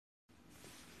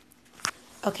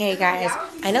Okay, guys,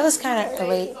 I know it's kind of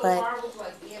late, but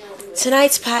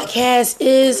tonight's podcast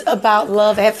is about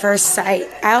love at first sight.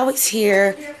 I always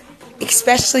hear,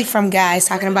 especially from guys,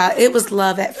 talking about it was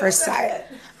love at first sight.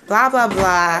 Blah, blah,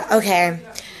 blah. Okay.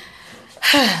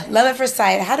 Love at first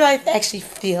sight. How do I actually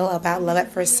feel about love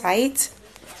at first sight?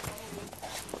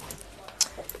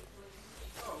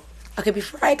 Okay,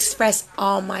 before I express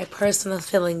all my personal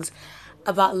feelings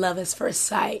about love at first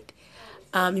sight,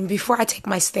 and before I take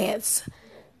my stance,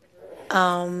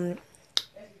 I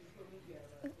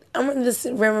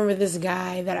remember this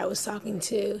guy that I was talking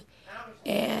to,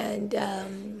 and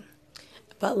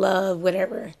about love,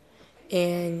 whatever,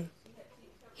 and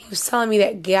he was telling me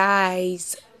that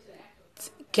guys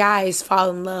fall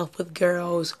in love with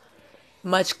girls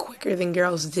much quicker than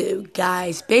girls do.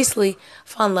 Guys basically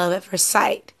fall in love at first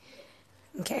sight.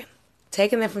 Okay,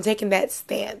 taking that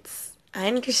stance, I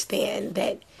understand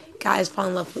that guys fall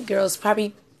in love with girls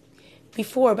probably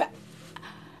before, but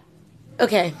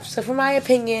okay, so for my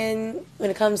opinion, when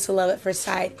it comes to love at first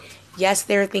sight, yes,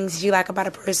 there are things you like about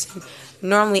a person.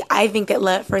 Normally, I think that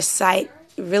love at first sight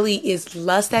really is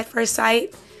lust at first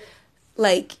sight.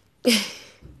 Like,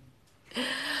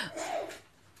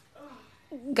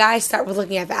 guys start with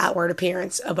looking at the outward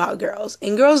appearance about girls,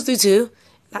 and girls do too.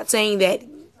 Not saying that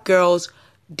girls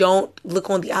don't look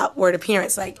on the outward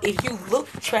appearance. Like, if you look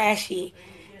trashy,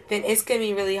 then it's gonna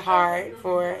be really hard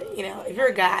for, if you're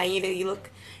a guy, you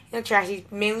look trashy,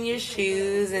 mainly your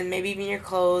shoes and maybe even your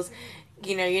clothes,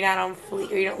 you're not on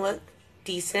fleek or you don't look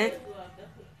decent.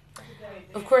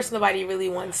 Of course, nobody really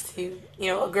wants to,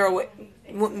 a girl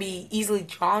wouldn't be easily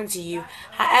drawn to you.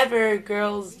 However,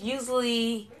 girls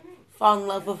usually fall in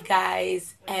love with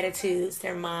guys' attitudes,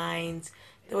 their minds,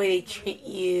 the way they treat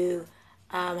you,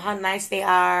 how nice they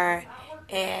are,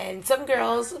 and some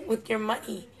girls with your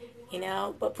money,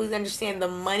 But please understand, the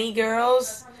money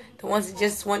girls, the ones that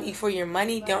just want you for your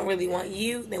money, don't really want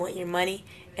you. They want your money,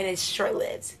 and it's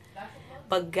short-lived.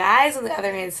 But guys, on the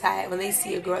other hand side, when they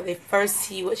see a girl, they first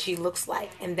see what she looks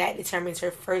like, and that determines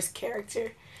her first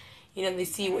character. They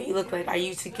see what you look like. Are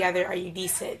you together? Are you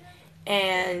decent?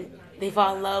 And they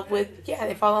fall in love with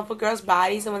girls'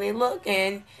 bodies and when they look.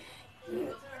 And,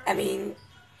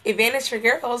 advantage for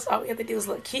girls, all we have to do is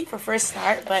look cute for first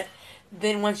start, but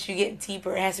then once you get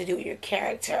deeper, it has to do with your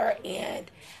character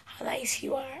and how nice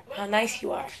you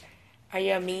are. Are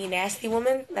you a mean, nasty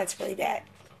woman? That's really bad.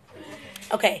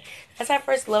 Okay, that's our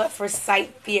first love at first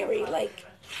sight theory. Like,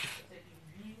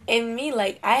 in me,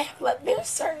 there's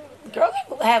certain girls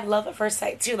that have love at first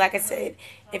sight too. Like I said,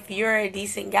 if you're a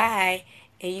decent guy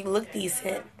and you look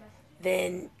decent,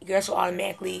 then girls will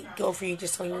automatically go for you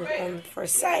just on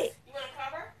first sight.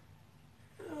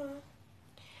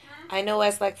 I know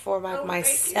as for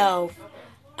myself,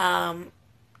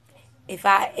 if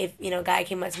a guy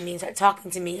came up to me and started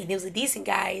talking to me and he was a decent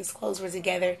guy, his clothes were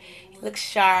together, he looked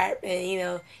sharp,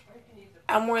 and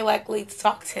I'm more likely to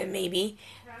talk to him maybe.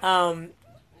 I'm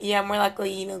more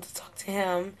likely to talk to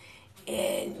him,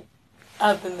 and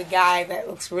other than the guy that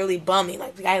looks really bummy,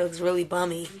 like the guy who looks really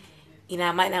bummy,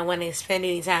 I might not want to spend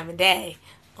any time of day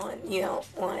on.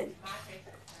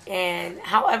 And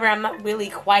however, I'm not really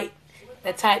quite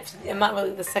the type. I'm not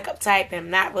really the suck up type, and I'm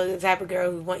not really the type of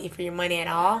girl who want you for your money at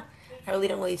all. I really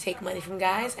don't really take money from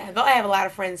guys. Although I have a lot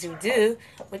of friends who do,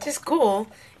 which is cool.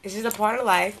 It's just a part of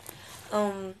life.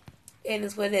 And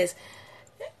it's what it is.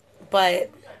 But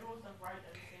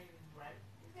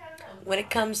when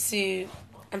it comes to,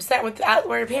 I'm starting with the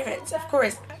outward appearance. Of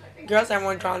course, girls are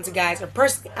more drawn to guys, or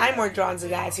personally, I'm more drawn to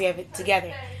guys who have it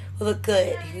together, who look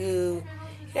good, who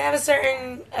have a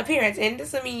certain appearance. And it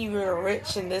doesn't mean you're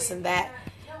rich and this and that,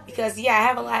 because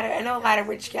I know a lot of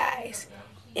rich guys,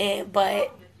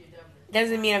 but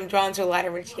doesn't mean I'm drawn to a lot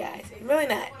of rich guys. Really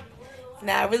not.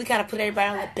 Now I really kind of put everybody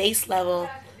on the base level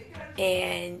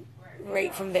and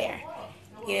rate from there.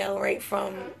 Rate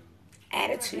from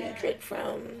attitude, rate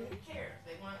from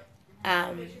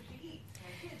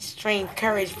strength,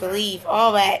 courage, belief,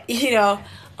 all that.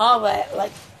 All that.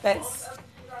 Like, that's.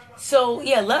 So,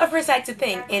 love at first sight's a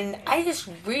thing. And I just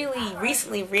really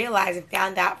recently realized and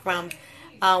found out from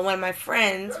one of my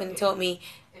friends when he told me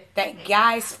that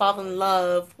guys fall in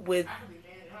love with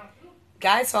girls.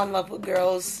 Guys fall in love with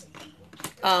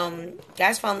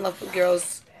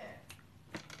girls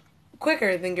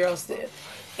quicker than girls do.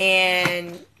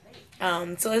 And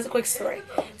so it's a quick story.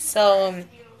 So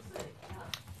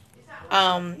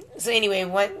anyway,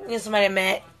 somebody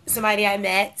I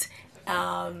met,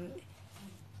 and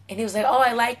he was like, "Oh,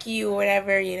 I like you," or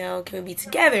whatever. Can we be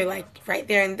together, like right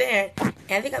there and there? And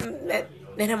I think I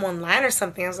met him online or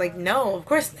something. I was like, "No, of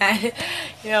course not."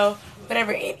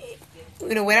 Whatever.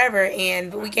 whatever.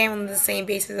 But we came on the same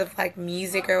basis of like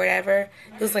music or whatever.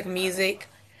 It was like music.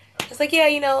 It's like, yeah,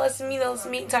 let's meet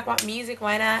and talk about music.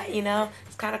 Why not?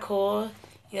 It's kind of cool.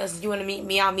 Since you want to meet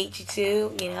me, I'll meet you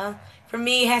too. For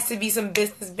me, it has to be some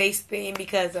business-based thing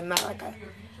because I'm not like a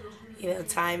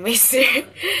time waster.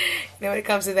 When it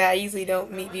comes to that, I usually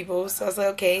don't meet people. So I was like,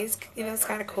 okay, it's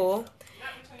kind of cool.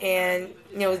 And,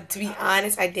 to be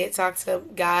honest, I did talk to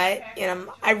God, and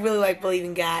I really like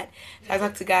believing God. So I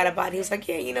talked to God about it. He was like,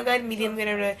 yeah, go ahead and meet him,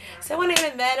 whatever. So I went ahead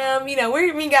and met him. We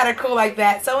got it cool like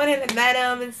that. So I went ahead and met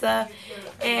him and stuff.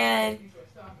 And,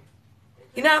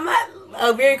 I'm not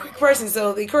a very quick person.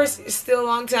 So, of course, it's still a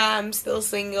long time, still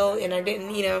single. And I didn't,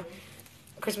 of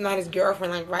course, I'm not his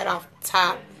girlfriend, like, right off the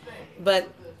top. But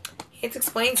it's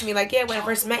explained to me, like, yeah, when I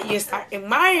first met you, I started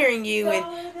admiring you, and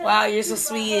wow, you're so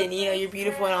sweet, and you're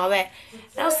beautiful and all that.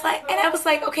 And I was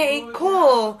like, okay,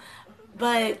 cool,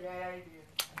 but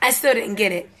I still didn't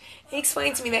get it. He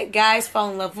explained to me that guys fall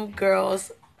in love with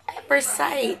girls at first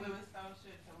sight.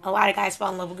 A lot of guys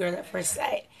fall in love with girls at first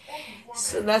sight.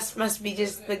 So that must be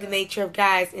just the nature of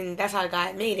guys, and that's how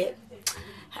God made it.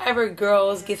 However,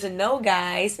 girls get to know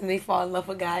guys, and they fall in love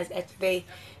with guys after they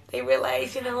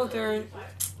realize, their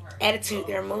attitude,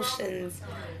 their emotions,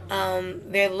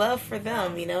 their love for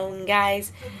them, And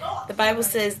guys, the Bible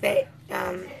says that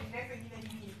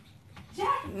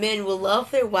men will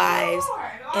love their wives,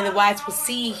 and the wives will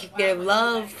see their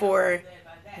love for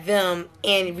them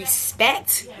and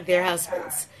respect their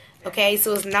husbands. Okay,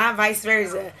 so it's not vice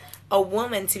versa. A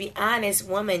woman, to be honest,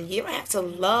 you don't have to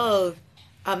love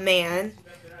a man.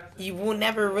 You will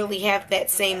never really have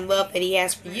that same love that he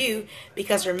has for you,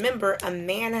 because remember, a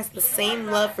man has the same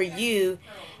love for you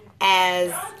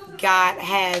as God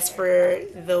has for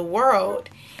the world.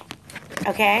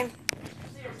 Okay?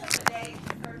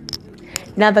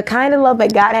 Now, the kind of love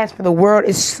that God has for the world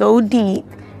is so deep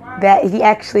that he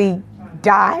actually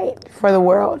died for the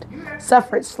world,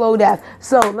 suffered slow death.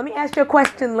 So, let me ask you a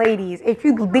question, ladies. If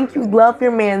you think you love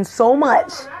your man so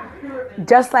much,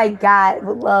 just like God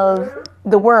would love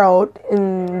the world,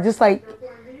 and just like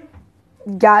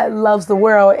God loves the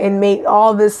world and made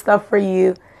all this stuff for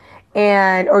you,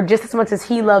 or just as much as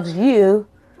he loves you,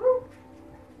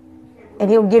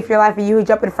 and he'll give your life for you, he'll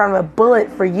jump in front of a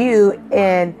bullet for you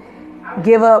and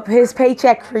give up his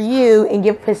paycheck for you and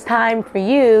give up his time for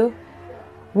you,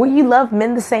 will you love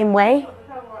men the same way?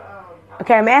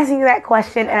 Okay, I'm asking you that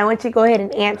question, and I want you to go ahead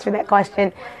and answer that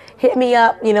question. Hit me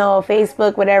up,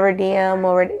 Facebook, whatever, DM,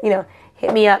 or,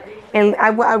 hit me up. And I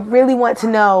really want to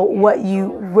know what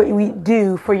we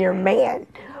do for your man.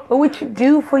 What would you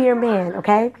do for your man,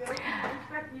 okay?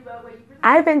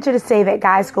 I venture to say that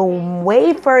guys go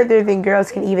way further than girls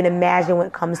can even imagine when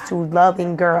it comes to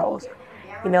loving girls.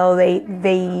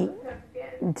 They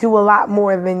do a lot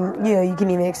more than, you can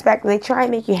even expect. They try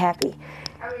and make you happy.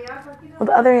 On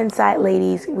the other hand side,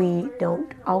 ladies, we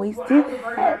don't always do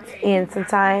that. And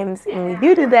sometimes when we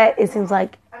do that, it seems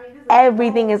like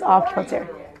everything is off kilter.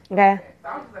 Okay?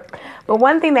 But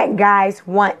one thing that guys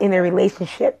want in a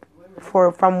relationship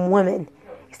from women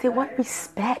is they want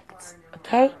respect.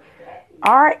 Okay?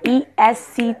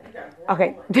 R-E-S-C.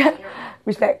 Okay.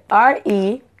 Respect.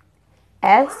 R-E-S-P-E-C-T.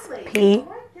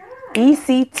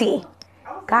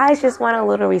 Guys just want a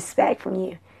little respect from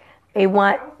you. They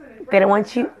don't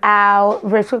want you out.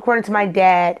 According to my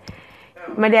dad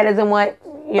doesn't want,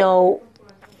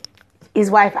 his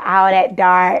wife out at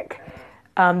dark.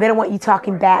 They don't want you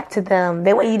talking back to them.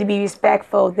 They want you to be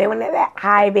respectful. They want that,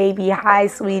 hi, baby, hi,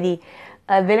 sweetie.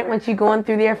 They don't want you going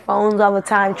through their phones all the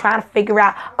time trying to figure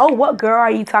out, oh, what girl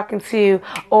are you talking to?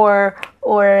 Or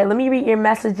let me read your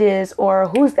messages, or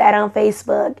who's that on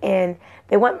Facebook? And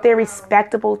they want their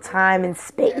respectable time and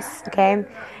space, okay?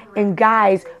 And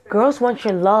guys, girls want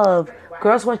your love.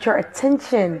 Girls want your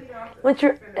attention.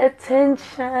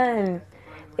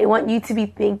 They want you to be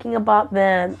thinking about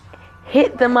them.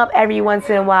 Hit them up every once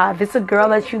in a while. If it's a girl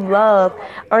that you love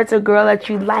or it's a girl that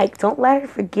you like, don't let her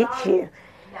forget you.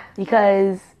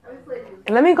 Because,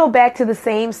 let me go back to the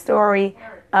same story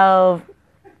of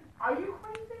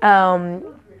the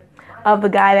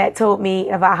guy that told me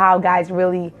about how guys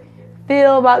really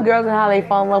feel about girls and how they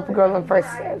fall in love with girls on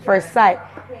first sight.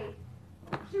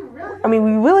 I mean,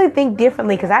 we really think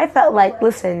differently, because I felt like,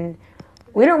 listen,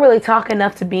 we don't really talk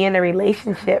enough to be in a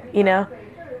relationship, I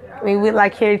mean, we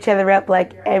hit each other up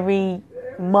every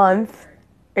month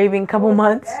or even a couple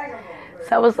months.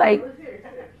 So I was like,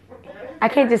 I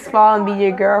can't just fall and be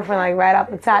your girlfriend right off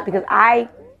the top, because I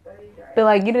feel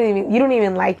like you don't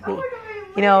even like me.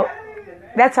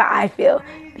 That's how I feel,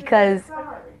 because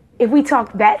if we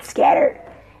talk that scattered,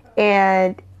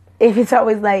 and if it's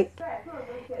always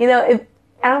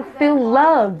I don't feel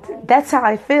loved. That's how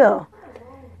I feel.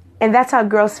 And that's how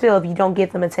girls feel if you don't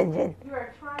give them attention.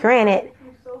 Granted,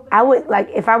 I would, like,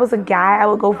 if I was a guy, I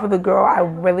would go for the girl I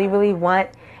really, really want.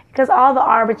 Because all the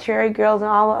arbitrary girls and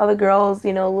all the other girls,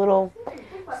 you know, little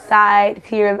side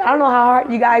tiers, I don't know how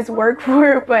hard you guys work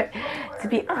for it, but to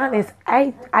be honest,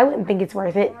 I wouldn't think it's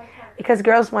worth it. Because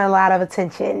girls want a lot of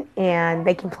attention and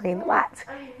they complain a lot.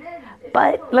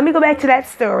 But let me go back to that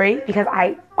story because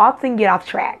I often get off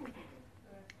track.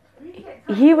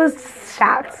 He was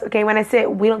shocked, okay, when I said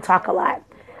we don't talk a lot.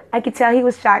 I could tell he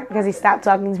was shocked because he stopped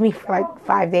talking to me for like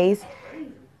 5 days,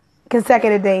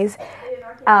 consecutive days.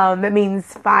 That means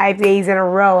 5 days in a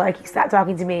row, like he stopped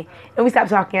talking to me. And we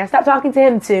stopped talking. I stopped talking to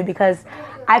him too because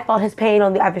I felt his pain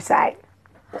on the other side.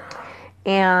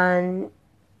 And,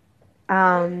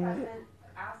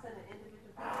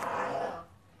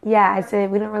 yeah, I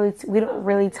said we don't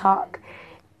really talk.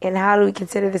 And how do we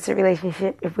consider this a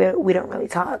relationship if we don't really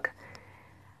talk?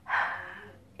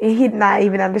 He did not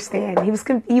even understand.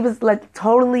 He was like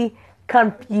totally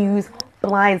confused,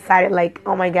 blindsided, like,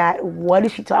 oh my God, what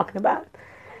is she talking about?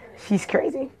 She's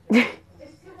crazy.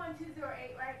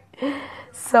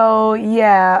 So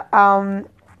yeah,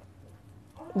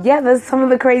 that's some of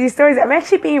the crazy stories. I'm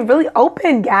actually being really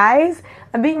open, guys.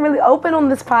 I'm being really open on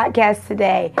this podcast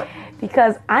today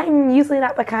because I'm usually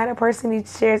not the kind of person who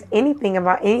shares anything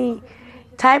about any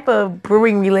type of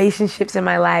brewing relationships in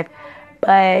my life,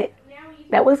 but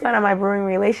that was one of my brewing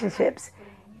relationships,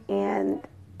 and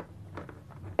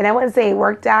I wouldn't say it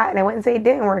worked out, and I wouldn't say it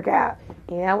didn't work out.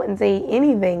 You know, I wouldn't say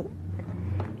anything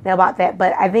about that,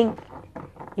 but I think,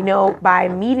 you know, by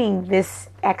meeting this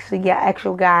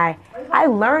actual guy, I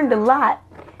learned a lot,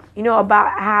 you know,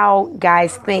 about how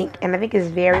guys think, and I think it's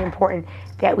very important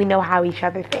that we know how each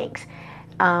other thinks.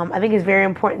 I think it's very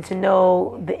important to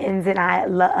know the ins and outs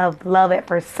of love at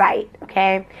first sight,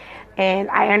 okay? And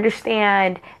I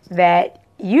understand that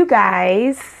you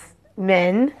guys,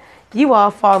 men, you all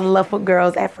fall in love with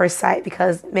girls at first sight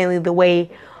because mainly the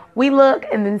way we look,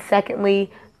 and then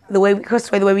secondly, the way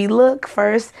we look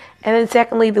first, and then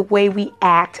secondly, the way we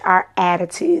act, our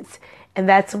attitudes. And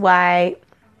that's why,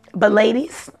 but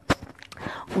ladies,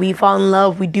 we do fall in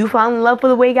love with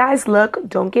the way guys look.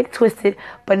 Don't get it twisted.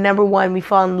 But number one, we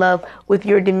fall in love with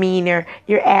your demeanor,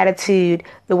 your attitude,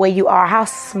 the way you are, how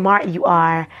smart you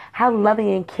are, how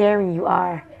loving and caring you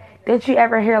are. Didn't you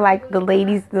ever hear like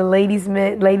ladies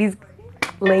men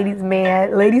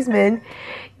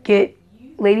get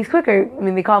ladies quicker? I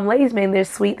mean, they call them ladies men. They're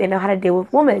sweet. They know how to deal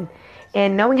with women.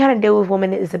 And knowing how to deal with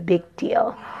women is a big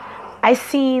deal. I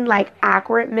seen like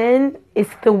awkward men.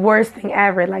 It's the worst thing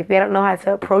ever. Like they don't know how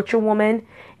to approach a woman.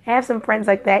 I have some friends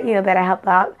like that, you know, that I help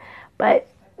out, but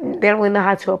they don't really know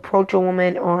how to approach a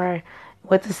woman or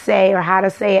what to say or how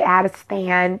to say it, how to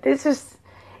stand. It's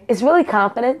really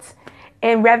confidence.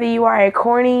 And whether you are a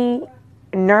corny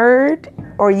nerd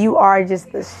or you are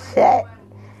just the shit,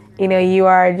 you know, you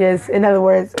are just, in other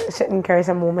words, shouldn't curse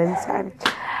on women, sorry.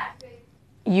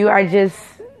 You are just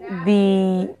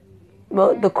the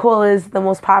coolest, the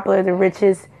most popular, the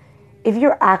richest. If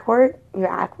you're awkward, you're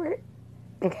awkward.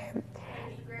 Okay.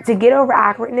 To get over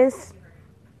awkwardness,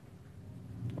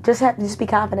 just be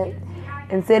confident.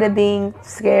 Instead of being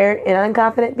scared and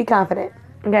unconfident, be confident.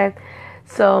 Okay.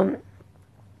 So,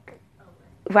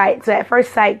 right. So at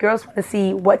first sight, girls want to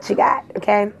see what you got.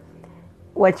 Okay.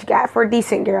 What you got for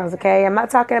decent girls. Okay. I'm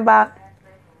not talking about,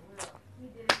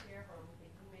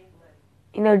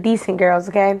 you know, decent girls.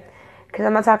 Okay. Because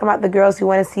I'm not talking about the girls who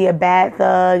want to see a bad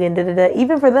thug and da-da-da.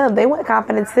 Even for them, they want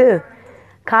confidence too.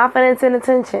 Confidence and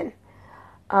attention.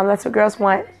 That's what girls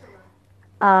want.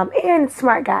 And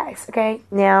smart guys, okay?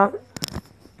 Now,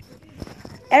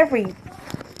 every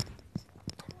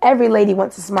lady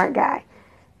wants a smart guy.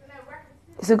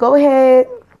 So go ahead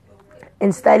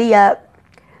and study up.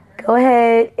 Go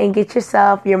ahead and get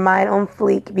your mind on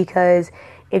fleek. Because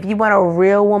if you want a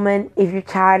real woman, if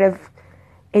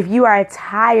you are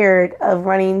tired of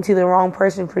running into the wrong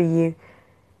person for you,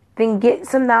 then get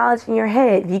some knowledge in your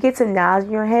head. If you get some knowledge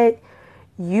in your head,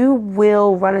 you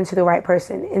will run into the right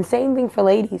person. And same thing for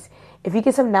ladies. If you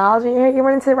get some knowledge in your head, you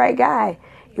run into the right guy.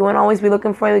 You won't always be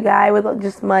looking for the guy with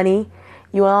just money.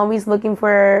 You won't always looking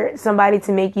for somebody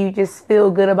to make you just feel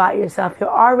good about yourself. You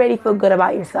already feel good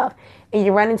about yourself. And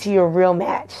you run into your real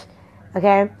match.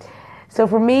 Okay? So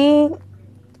for me,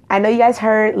 I know you guys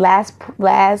heard last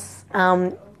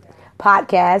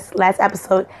podcast, last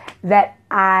episode, that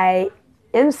I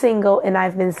am single and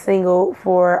I've been single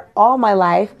for all my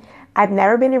life. I've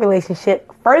never been in a relationship.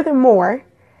 Furthermore,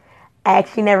 I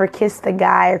actually never kissed a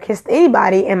guy or kissed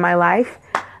anybody in my life.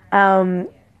 I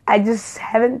just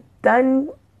haven't done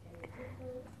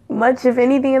much of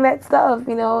anything of that stuff,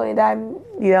 and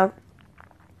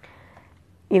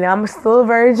I'm still a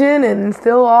virgin and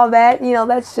still all that,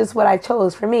 that's just what I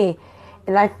chose for me.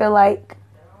 And I feel like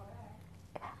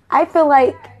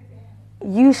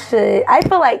you should, I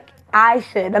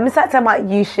should. I'm just not talking about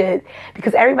you should,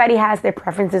 because everybody has their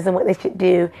preferences and what they should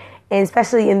do. And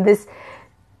especially in this,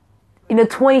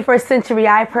 21st century,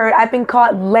 I've been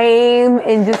called lame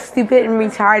and just stupid and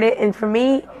retarded. And for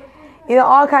me,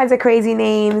 all kinds of crazy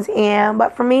names.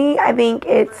 But for me, I think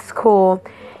it's cool.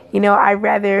 I'd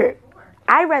rather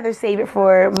save it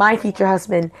for my future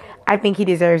husband. I think he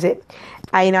deserves it.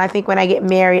 I think when I get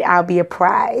married, I'll be a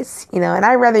prize, and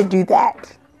I'd rather do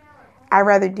that.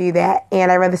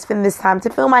 And I'd rather spend this time to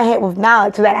fill my head with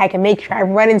knowledge so that I can make sure I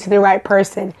run into the right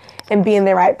person and be in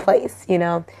the right place,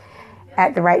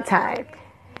 at the right time.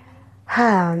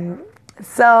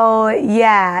 So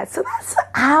that's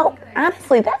how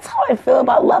I feel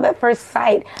about love at first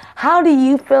sight. How do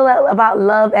you feel about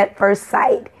love at first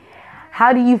sight?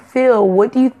 How do you feel?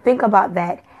 What do you think about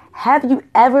that? Have you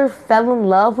ever fell in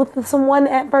love with someone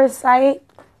at first sight?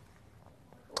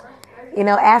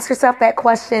 Ask yourself that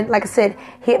question. Like I said,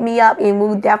 hit me up and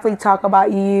we'll definitely talk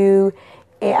about you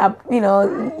and,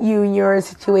 you and your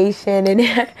situation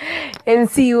and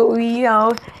see what we,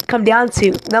 come down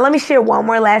to. Now, let me share one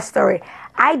more last story.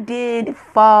 I did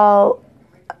fall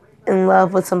in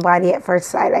love with somebody at first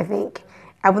sight, I think.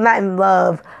 I was not in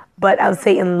love, but I would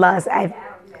say in lust. I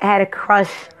had a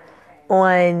crush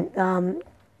on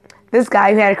this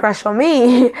guy who had a crush on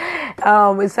me.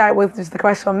 It started with just the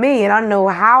crush on me, and I don't know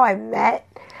how I met.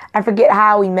 I forget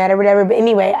how we met or whatever, but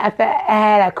anyway, I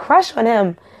had a crush on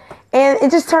him, and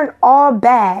it just turned all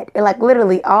bad,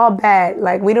 literally all bad.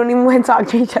 We don't even want to talk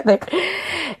to each other,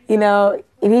 and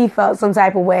he felt some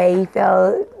type of way.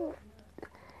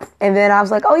 And then I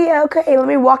was like, oh yeah, okay, let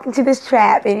me walk into this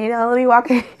trap, and let me walk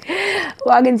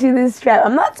into this trap.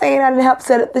 I'm not saying I didn't help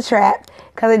set up the trap,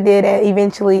 because I did, and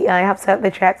eventually I helped set up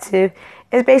the trap too.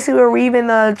 It's basically we're weaving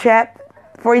the trap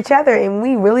for each other, and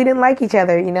we really didn't like each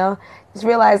other, Just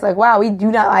realized, wow, we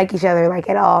do not like each other,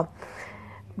 at all.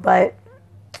 But,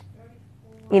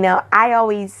 I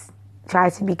always try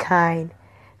to be kind.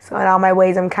 So in all my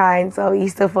ways, I'm kind. So he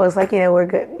still feels like, we're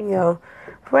good,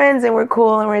 friends, and we're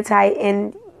cool, and we're tight.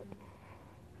 And,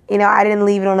 I didn't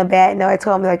leave it on a bad note. I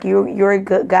told him, you're a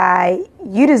good guy.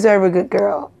 You deserve a good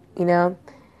girl,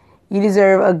 You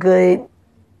deserve good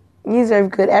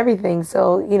everything.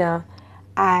 So, you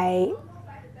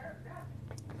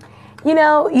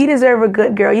deserve a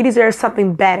good girl. You deserve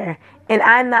something better. And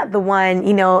I'm not the one,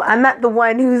 I'm not the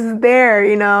one who's there,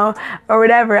 or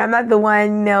whatever. I'm not the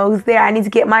one, who's there. I need to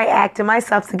get my act and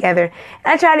myself together.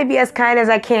 And I try to be as kind as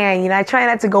I can. I try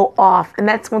not to go off. And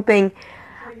that's one thing.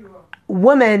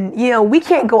 Women, we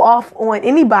can't go off on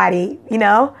anybody,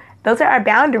 Those are our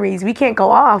boundaries. We can't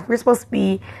go off. We're supposed to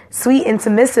be sweet and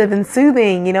submissive and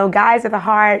soothing. Guys are the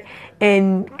hard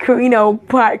and,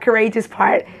 courageous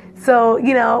part.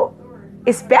 So,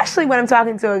 especially when I'm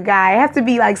talking to a guy, I have to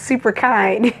be super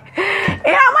kind. And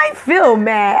I might feel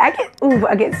mad.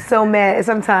 I get so mad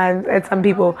sometimes at some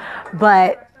people.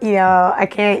 But, I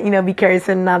can't, be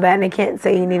cursing and all that. And I can't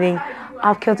say anything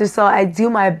off kilter. So I do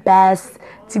my best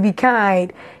to be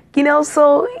kind.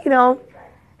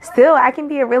 Still, I can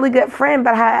be a really good friend,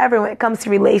 but however, when it comes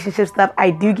to relationship stuff, I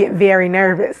do get very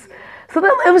nervous. So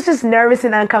it was just nervous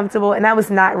and uncomfortable, and I was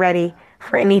not ready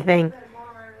for anything.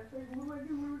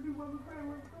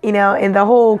 And the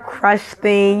whole crush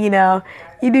thing, you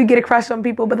do get a crush on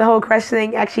people, but the whole crush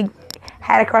thing, actually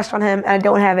had a crush on him, and I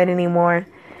don't have it anymore.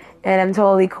 And I'm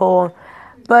totally cool.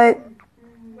 But,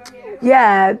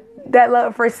 yeah, that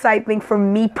love at first sight thing for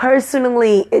me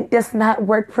personally, it does not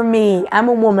work for me. I'm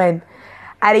a woman.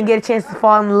 I didn't get a chance to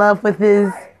fall in love with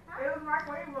his,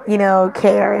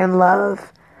 care and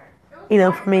love,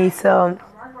 for me. So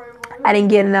I didn't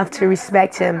get enough to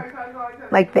respect him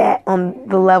like that on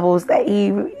the levels that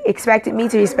he expected me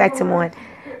to respect him on.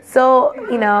 So,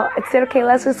 I said, okay,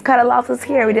 let's just cut our losses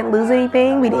here. We didn't lose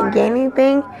anything. We didn't gain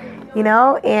anything,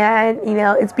 and,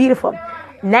 it's beautiful.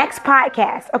 Next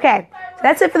podcast. Okay, so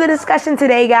that's it for the discussion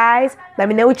today, guys. Let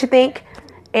me know what you think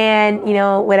and,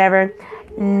 whatever.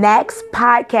 Next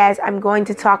podcast, I'm going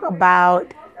to talk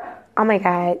about, oh my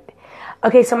God.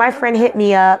 Okay, so my friend hit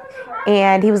me up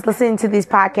and he was listening to these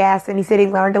podcasts and he said he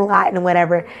learned a lot and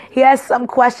whatever. He has some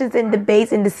questions and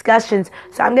debates and discussions.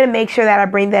 So I'm going to make sure that I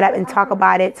bring that up and talk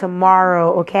about it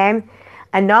tomorrow, okay?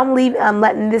 I know I'm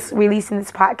releasing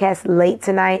this podcast late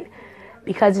tonight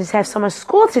because I just have so much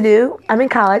school to do. I'm in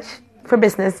college for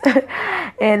business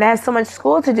and I have so much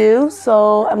school to do.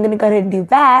 So I'm going to go ahead and do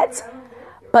that.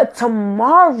 But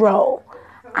tomorrow,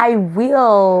 I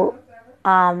will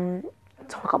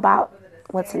talk about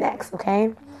what's next,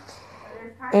 okay?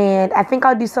 And I think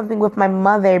I'll do something with my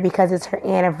mother because it's her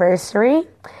anniversary.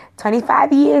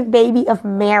 25 years, baby, of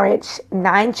marriage.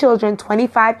 9 children,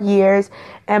 25 years,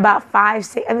 and about 5,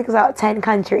 6, I think it's about 10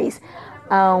 countries.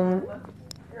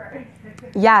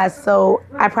 Yeah, so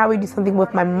I probably do something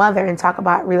with my mother and talk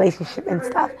about relationship and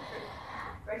stuff.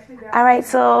 All right,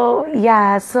 so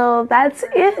yeah, so that's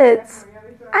it.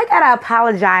 I gotta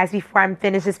apologize before I'm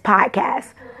finished this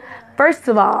podcast. First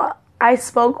of all, I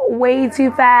spoke way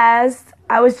too fast.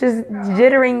 I was just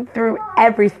jittering through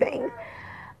everything.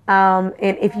 And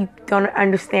if you don't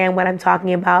understand what I'm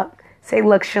talking about, say,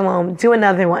 look, Shalom, do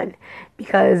another one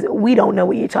because we don't know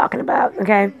what you're talking about,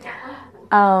 okay?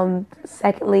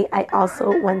 Secondly, I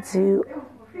also want to,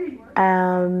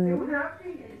 I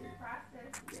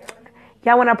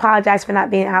want to apologize for not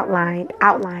being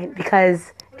outlined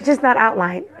because it's just not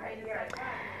outlined.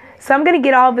 So I'm going to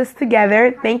get all this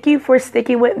together. Thank you for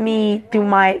sticking with me through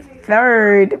my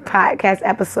 3rd podcast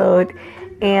episode.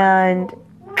 And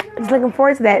I'm just looking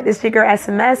forward to that. This is your girl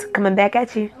SMS coming back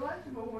at you.